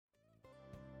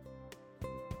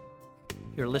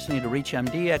You're listening to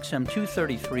ReachMD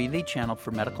XM233, the channel for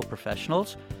medical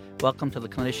professionals. Welcome to the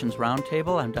Clinicians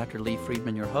Roundtable. I'm Dr. Lee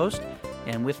Friedman, your host,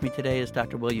 and with me today is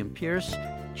Dr. William Pierce,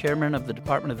 chairman of the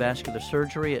Department of Vascular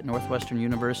Surgery at Northwestern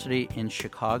University in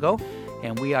Chicago,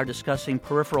 and we are discussing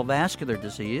peripheral vascular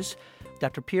disease.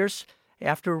 Dr. Pierce,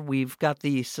 after we've got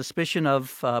the suspicion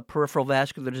of peripheral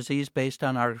vascular disease based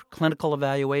on our clinical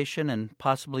evaluation and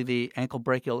possibly the ankle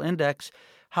brachial index,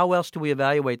 how else do we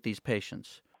evaluate these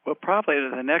patients? Well, probably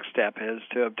the next step is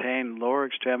to obtain lower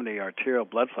extremity arterial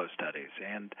blood flow studies,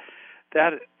 and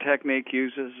that technique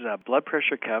uses blood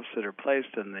pressure cuffs that are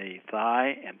placed in the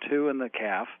thigh and two in the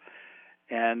calf,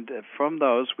 and from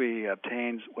those we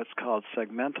obtain what's called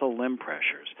segmental limb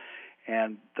pressures,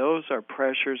 and those are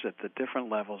pressures at the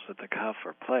different levels that the cuff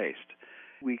are placed.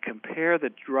 We compare the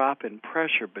drop in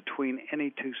pressure between any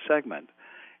two segments.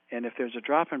 And if there's a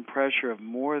drop in pressure of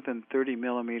more than 30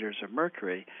 millimeters of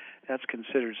mercury, that's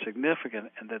considered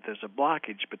significant and that there's a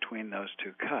blockage between those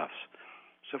two cuffs.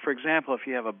 So, for example, if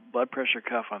you have a blood pressure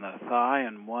cuff on the thigh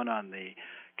and one on the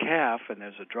calf, and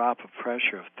there's a drop of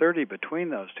pressure of 30 between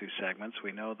those two segments,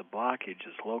 we know the blockage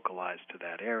is localized to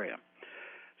that area.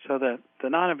 So the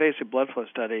non-invasive blood flow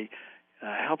study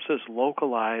helps us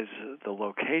localize the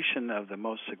location of the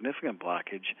most significant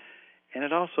blockage, and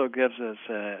it also gives us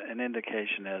an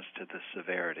indication as to the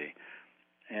severity.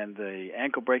 And the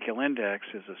ankle brachial index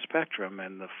is a spectrum,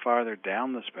 and the farther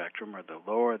down the spectrum, or the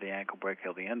lower the ankle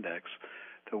brachial index,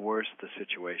 the worse the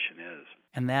situation is.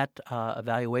 And that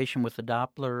evaluation with the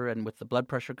Doppler and with the blood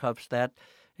pressure cuffs, that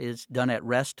is done at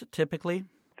rest typically?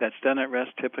 That's done at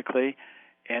rest typically,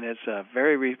 and it's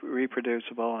very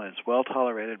reproducible, and it's well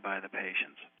tolerated by the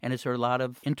patients. And is there a lot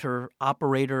of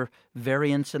inter-operator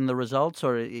variance in the results,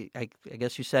 or I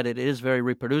guess you said it is very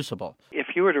reproducible?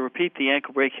 If you were to repeat the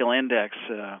ankle brachial index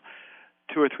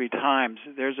 2 or 3 times,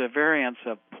 there's a variance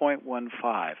of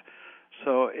 0.15.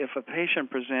 So if a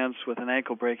patient presents with an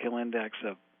ankle brachial index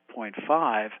of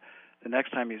 0.5, the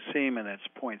next time you see him and it's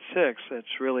 0.6,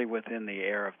 it's really within the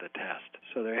error of the test.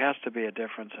 So there has to be a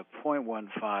difference of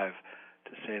 0.15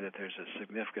 to say that there's a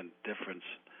significant difference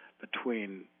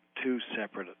between two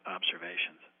separate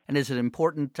observations. And is it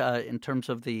important in terms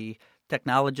of the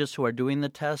technologists who are doing the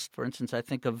test? For instance, I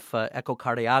think of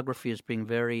echocardiography as being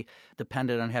very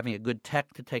dependent on having a good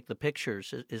tech to take the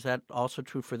pictures. Is that also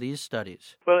true for these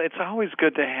studies? Well, it's always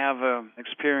good to have an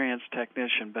experienced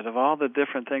technician, but of all the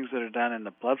different things that are done in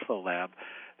the blood flow lab,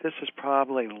 this is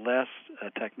probably less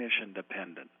technician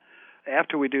dependent.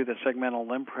 After we do the segmental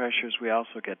limb pressures, we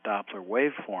also get Doppler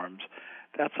waveforms.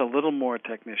 That's a little more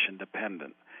technician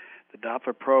dependent. The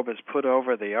Doppler probe is put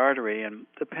over the artery, and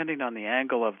depending on the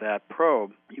angle of that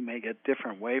probe, you may get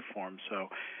different waveforms. So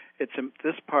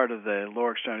this part of the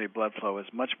lower extremity blood flow is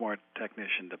much more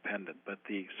technician dependent, but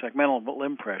the segmental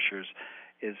limb pressures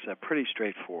is pretty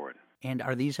straightforward. And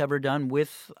are these ever done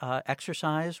with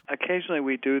exercise? Occasionally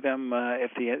we do them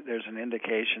if there's an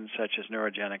indication such as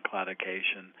neurogenic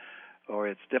claudication, or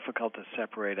it's difficult to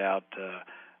separate out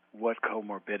what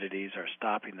comorbidities are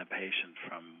stopping the patient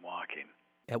from walking.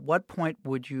 At what point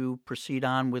would you proceed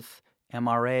on with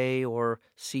MRA or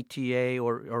CTA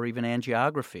or even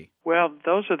angiography? Well,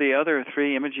 those are the other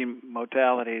 3 imaging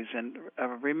modalities. And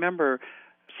remember,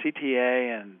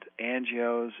 CTA and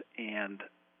angios and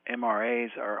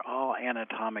MRAs are all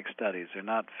anatomic studies. They're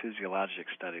not physiologic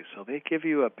studies. So they give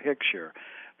you a picture,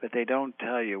 but they don't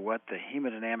tell you what the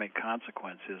hemodynamic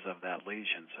consequence is of that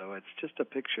lesion. So it's just a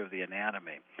picture of the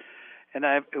anatomy. And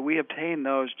we obtain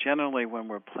those generally when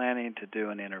we're planning to do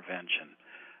an intervention.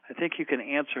 I think you can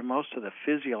answer most of the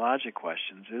physiologic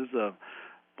questions. Is the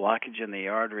blockage in the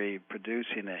artery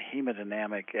producing a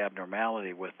hemodynamic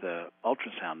abnormality with the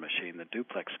ultrasound machine, the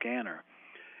duplex scanner?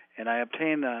 And I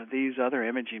obtain these other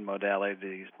imaging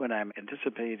modalities when I'm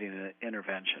anticipating an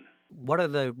intervention. What are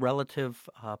the relative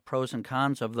pros and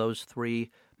cons of those 3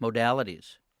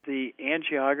 modalities? The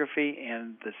angiography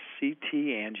and the CT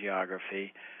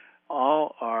angiography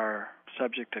all are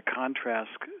subject to contrast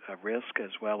risk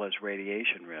as well as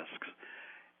radiation risks.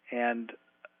 And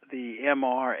the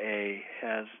MRA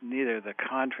has neither the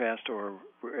contrast or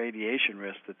radiation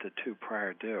risk that the 2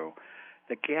 prior do.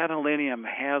 The gadolinium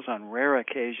has, on rare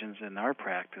occasions in our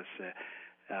practice,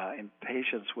 in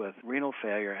patients with renal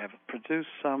failure, have produced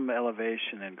some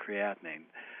elevation in creatinine.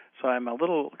 So I'm a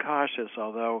little cautious,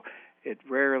 although it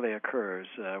rarely occurs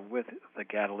with the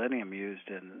gadolinium used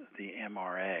in the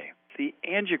MRA. The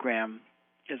angiogram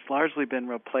has largely been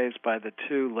replaced by the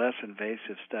 2 less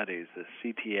invasive studies, the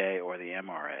CTA or the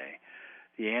MRA.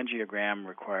 The angiogram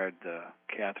required the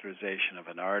catheterization of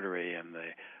an artery and the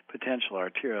potential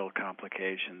arterial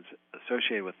complications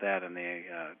associated with that and the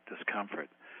discomfort.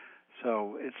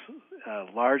 So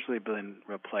it's largely been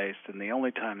replaced, and the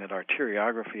only time that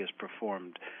arteriography is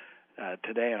performed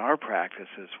today in our practice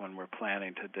is when we're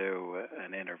planning to do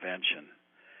an intervention.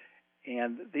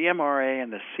 And the MRA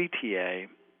and the CTA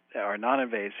are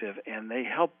non-invasive, and they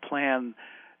help plan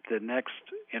the next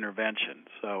intervention.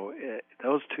 So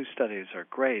those two studies are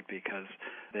great because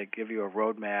they give you a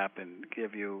roadmap and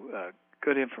give you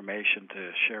good information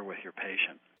to share with your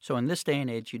patient. So in this day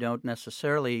and age, you don't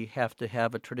necessarily have to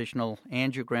have a traditional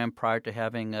angiogram prior to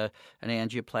having an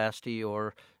angioplasty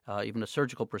or even a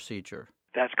surgical procedure.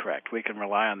 That's correct. We can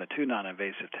rely on the two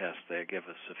non-invasive tests. They give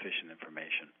us sufficient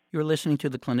information. You're listening to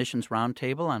the Clinicians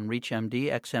Roundtable on ReachMD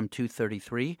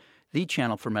XM233, the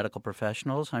channel for medical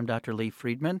professionals. I'm Dr. Lee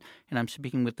Friedman, and I'm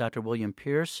speaking with Dr. William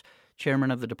Pierce,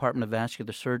 chairman of the Department of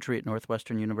Vascular Surgery at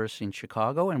Northwestern University in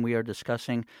Chicago, and we are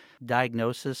discussing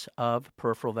diagnosis of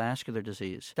peripheral vascular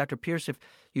disease. Dr. Pierce, if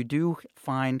you do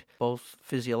find both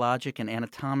physiologic and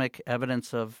anatomic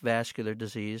evidence of vascular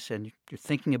disease and you're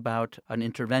thinking about an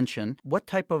intervention, what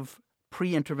type of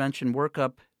pre-intervention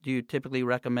workup do you typically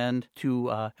recommend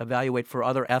to evaluate for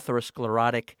other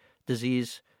atherosclerotic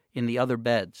disease in the other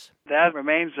beds? That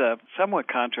remains somewhat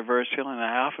controversial, and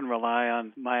I often rely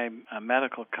on my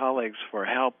medical colleagues for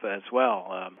help as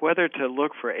well. Whether to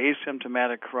look for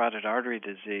asymptomatic carotid artery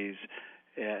disease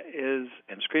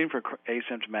and screen for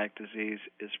asymptomatic disease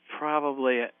is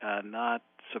probably not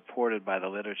supported by the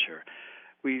literature.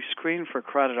 We screen for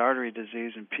carotid artery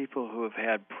disease in people who have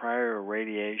had prior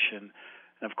irradiation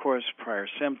and, of course, prior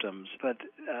symptoms, but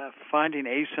finding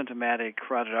asymptomatic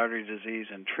carotid artery disease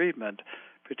in treatment,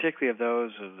 particularly of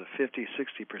those of the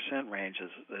 50-60% range,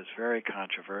 is very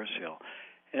controversial.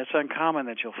 And it's uncommon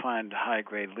that you'll find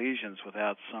high-grade lesions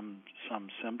without some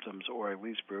symptoms or at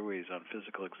least bruits on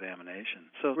physical examination.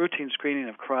 So routine screening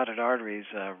of carotid arteries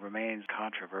remains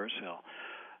controversial.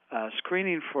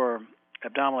 Screening for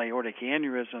abdominal aortic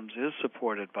aneurysms is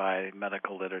supported by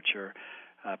medical literature,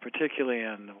 particularly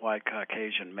in white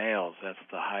Caucasian males. That's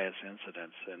the highest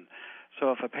incidence. And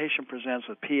so if a patient presents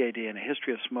with PAD and a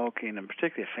history of smoking, and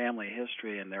particularly a family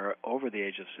history, and they're over the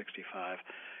age of 65,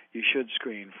 you should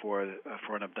screen for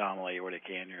an abdominal aortic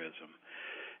aneurysm.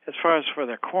 As far as for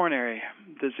the coronary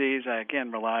disease, I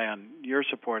again rely on your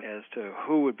support as to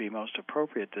who would be most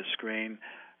appropriate to screen.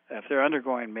 If they're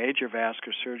undergoing major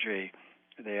vascular surgery,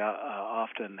 they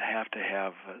often have to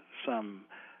have some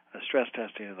stress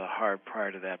testing of the heart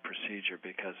prior to that procedure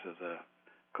because of the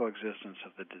coexistence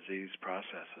of the disease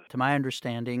processes. To my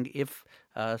understanding, if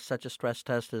such a stress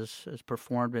test is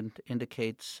performed and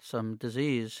indicates some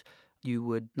disease, you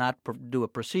would not do a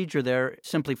procedure there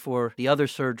simply for the other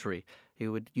surgery.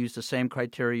 You would use the same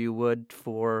criteria you would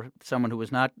for someone who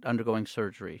was not undergoing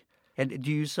surgery. And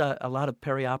do you use a lot of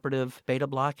perioperative beta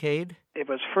blockade? It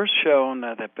was first shown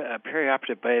that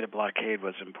perioperative beta blockade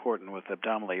was important with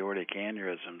abdominal aortic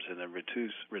aneurysms, and it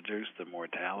reduced the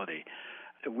mortality.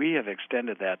 We have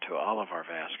extended that to all of our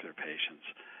vascular patients,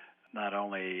 not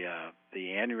only the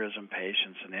aneurysm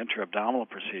patients and intra-abdominal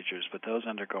procedures, but those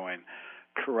undergoing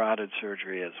carotid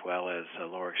surgery as well as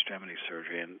lower extremity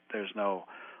surgery. And there's no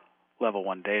level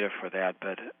 1 data for that,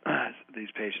 but these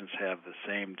patients have the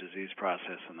same disease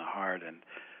process in the heart, and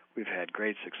we've had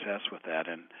great success with that.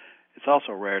 And it's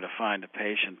also rare to find a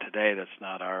patient today that's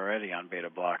not already on beta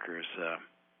blockers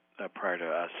prior to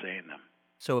us seeing them.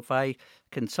 So if I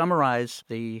can summarize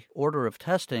the order of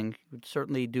testing, you would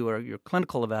certainly do your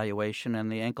clinical evaluation,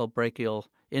 and the ankle brachial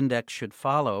index should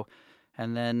follow,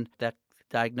 and then that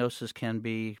diagnosis can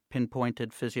be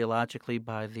pinpointed physiologically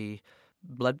by the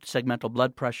segmental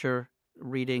blood pressure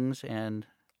readings and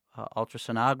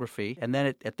ultrasonography, and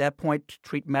then at that point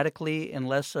treat medically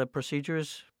unless a procedure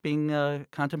is being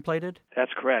contemplated?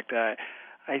 That's correct.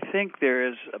 I think there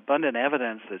is abundant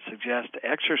evidence that suggests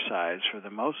exercise is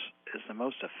the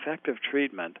most effective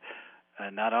treatment,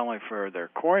 not only for their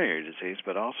coronary disease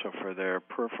but also for their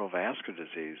peripheral vascular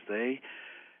disease. They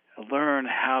learn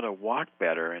how to walk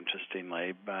better,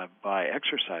 interestingly, by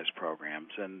exercise programs,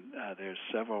 and there's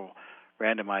several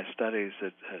randomized studies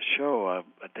that show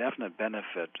a definite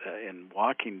benefit in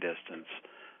walking distance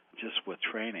just with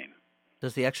training.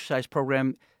 Does the exercise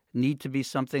program need to be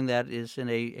something that is in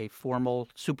a formal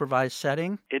supervised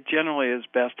setting? It generally is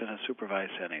best in a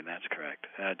supervised setting, that's correct.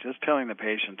 Just telling the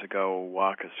patient to go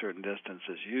walk a certain distance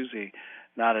is usually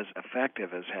not as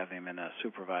effective as having them in a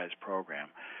supervised program.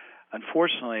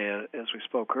 Unfortunately, as we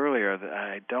spoke earlier,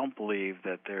 I don't believe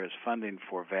that there is funding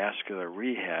for vascular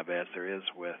rehab as there is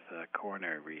with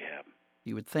coronary rehab.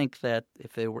 You would think that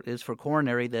if it is for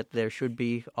coronary, that there should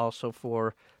be also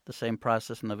for the same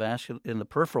process in the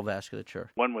peripheral vasculature.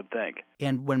 One would think.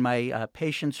 And when my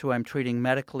patients who I'm treating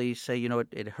medically say,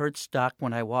 it hurts, doc,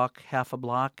 when I walk half a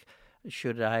block,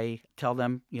 should I tell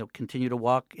them, continue to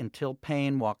walk until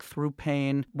pain, walk through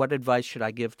pain? What advice should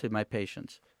I give to my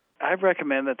patients? I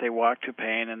recommend that they walk to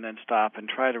pain and then stop and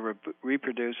try to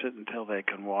reproduce it until they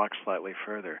can walk slightly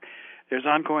further. There's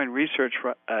ongoing research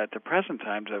at the present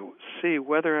time to see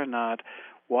whether or not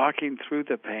walking through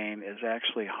the pain is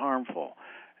actually harmful.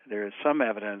 There is some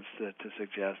evidence to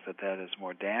suggest that is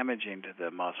more damaging to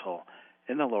the muscle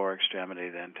in the lower extremity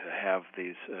than to have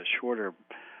these shorter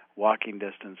walking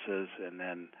distances and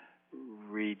then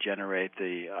regenerate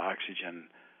the oxygen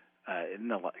in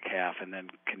the calf and then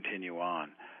continue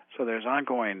on. So there's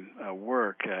ongoing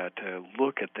work to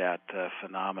look at that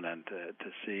phenomenon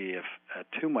to see if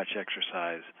too much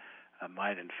exercise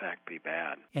might in fact be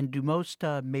bad. And do most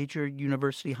major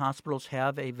university hospitals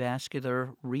have a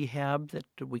vascular rehab that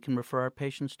we can refer our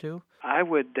patients to? I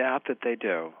would doubt that they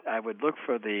do. I would look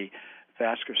for the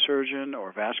vascular surgeon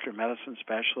or vascular medicine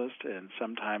specialist, and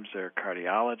sometimes they're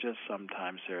cardiologists,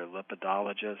 sometimes they're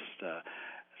lipidologists,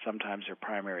 sometimes they're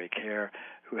primary care,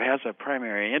 who has a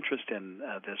primary interest in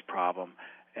this problem,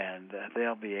 and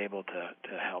they'll be able to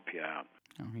help you out.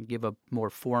 And give a more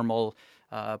formal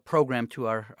program to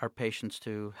our patients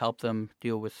to help them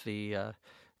deal with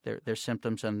their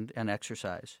symptoms and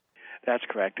exercise. That's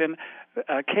correct. And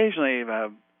occasionally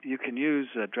you can use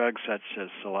drugs such as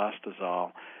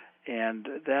cilostazol, and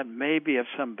that may be of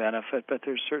some benefit, but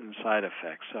there's certain side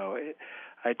effects. So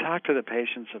I talk to the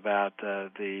patients about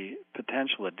the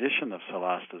potential addition of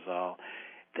cilostazol.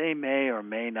 They may or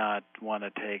may not want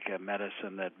to take a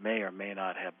medicine that may or may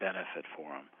not have benefit for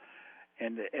them.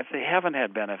 And if they haven't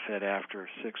had benefit after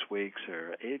 6 weeks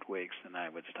or 8 weeks, then I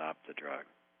would stop the drug.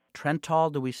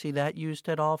 Trentol, do we see that used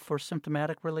at all for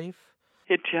symptomatic relief?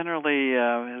 It generally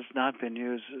has not been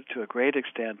used to a great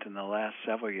extent in the last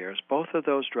several years. Both of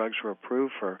those drugs were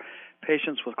approved for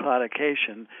patients with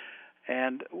claudication.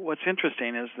 And what's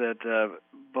interesting is that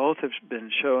both have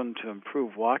been shown to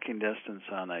improve walking distance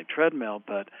on a treadmill,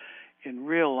 but in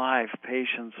real life,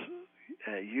 patients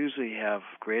usually have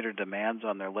greater demands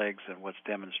on their legs than what's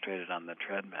demonstrated on the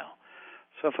treadmill.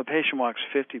 So if a patient walks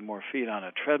 50 more feet on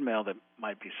a treadmill, that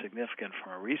might be significant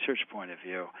from a research point of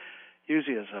view,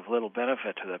 usually is of little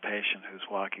benefit to the patient who's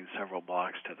walking several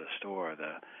blocks to the store.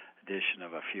 The addition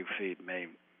of a few feet may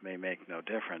make no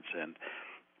difference. And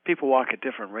people walk at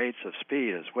different rates of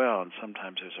speed as well, and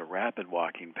sometimes there's a rapid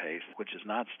walking pace, which is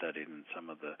not studied in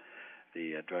some of the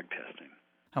drug testing.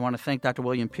 I want to thank Dr.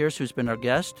 William Pierce, who's been our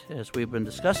guest, as we've been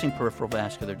discussing peripheral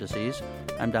vascular disease.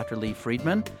 I'm Dr. Lee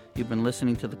Friedman. You've been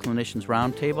listening to the Clinicians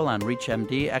Roundtable on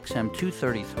ReachMD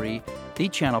XM233, the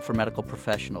channel for medical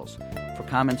professionals. For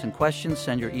comments and questions,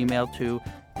 send your email to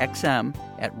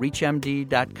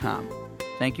xm@reachmd.com.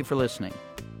 Thank you for listening.